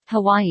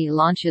Hawaii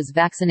launches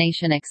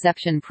vaccination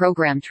exception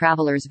program.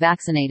 Travelers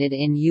vaccinated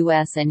in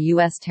U.S. and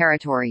U.S.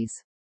 territories.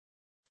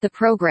 The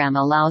program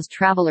allows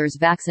travelers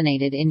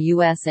vaccinated in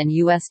U.S. and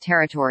U.S.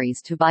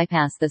 territories to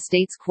bypass the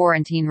state's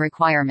quarantine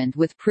requirement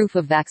with proof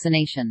of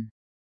vaccination.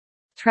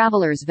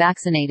 Travelers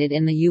vaccinated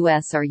in the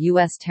U.S. or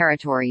U.S.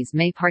 territories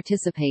may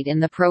participate in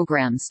the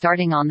program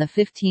starting on the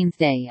 15th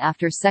day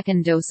after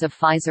second dose of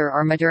Pfizer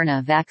or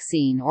Moderna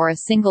vaccine or a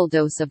single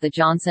dose of the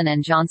Johnson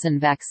 & Johnson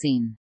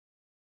vaccine.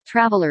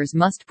 Travelers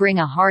must bring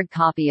a hard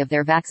copy of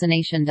their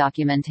vaccination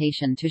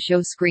documentation to show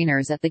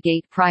screeners at the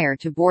gate prior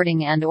to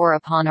boarding and/or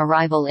upon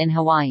arrival in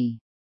Hawaii.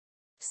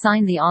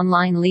 Sign the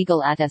online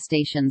legal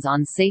attestations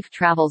on Safe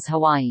Travels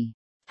Hawaii.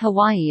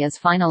 Hawaii is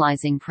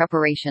finalizing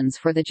preparations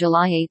for the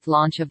July 8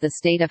 launch of the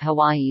state of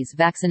Hawaii's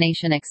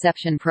vaccination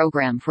exception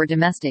program for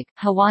domestic,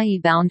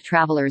 Hawaii-bound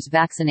travelers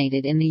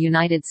vaccinated in the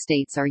United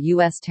States or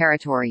U.S.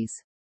 territories.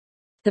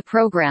 The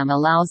program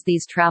allows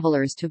these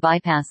travelers to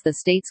bypass the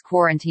state's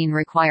quarantine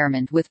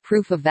requirement with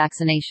proof of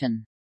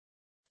vaccination.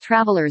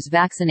 Travelers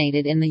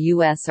vaccinated in the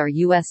U.S. or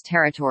U.S.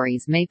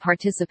 territories may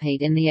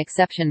participate in the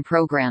exception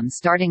program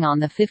starting on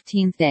the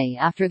 15th day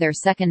after their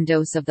second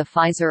dose of the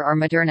Pfizer or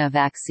Moderna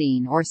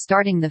vaccine or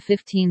starting the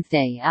 15th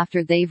day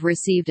after they've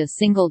received a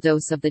single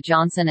dose of the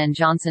Johnson &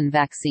 Johnson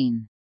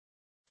vaccine.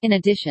 In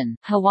addition,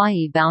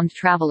 Hawaii-bound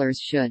travelers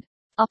should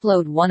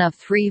upload one of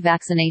 3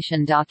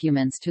 vaccination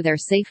documents to their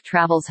Safe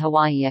Travels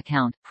Hawaii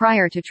account,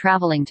 prior to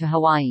traveling to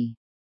Hawaii.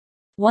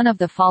 One of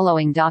the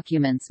following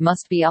documents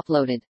must be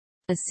uploaded: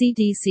 a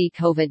CDC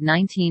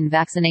COVID-19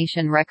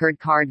 vaccination record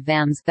card,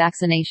 VAMS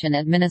Vaccination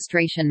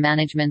Administration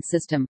Management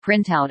System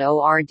printout,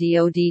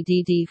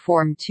 ORDODDD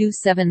Form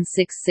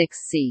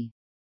 2766C.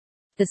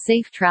 The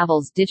Safe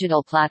Travels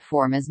digital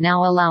platform is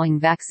now allowing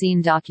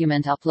vaccine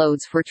document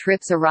uploads for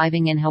trips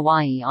arriving in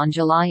Hawaii on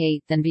July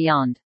 8 and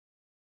beyond.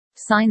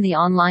 Sign the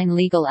online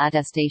legal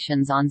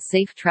attestations on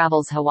Safe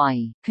Travels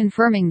Hawaii,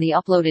 confirming the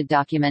uploaded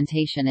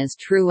documentation is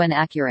true and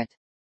accurate.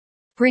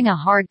 Bring a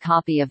hard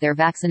copy of their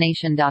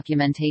vaccination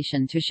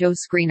documentation to show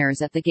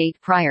screeners at the gate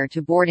prior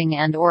to boarding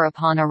and/or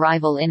upon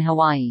arrival in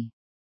Hawaii.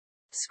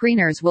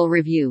 Screeners will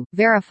review,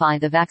 verify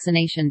the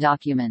vaccination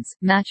documents,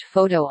 match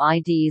photo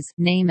IDs,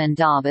 name and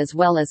DOB, as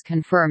well as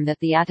confirm that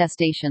the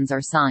attestations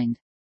are signed.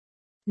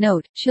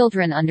 Note: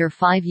 children under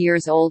 5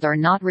 years old are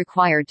not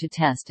required to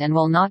test and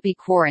will not be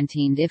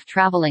quarantined if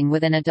traveling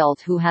with an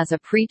adult who has a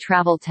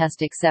pre-travel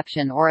test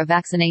exception or a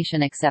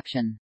vaccination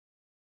exception.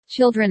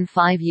 Children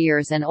 5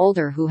 years and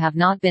older who have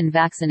not been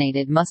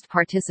vaccinated must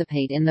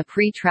participate in the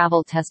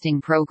pre-travel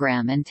testing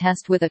program and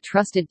test with a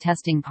trusted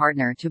testing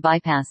partner to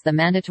bypass the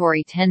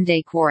mandatory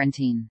 10-day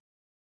quarantine.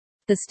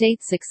 The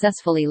state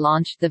successfully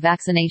launched the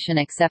vaccination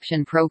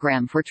exception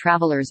program for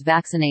travelers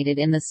vaccinated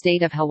in the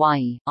state of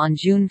Hawaii on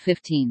June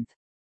 15.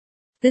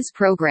 This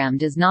program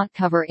does not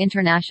cover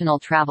international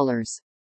travelers.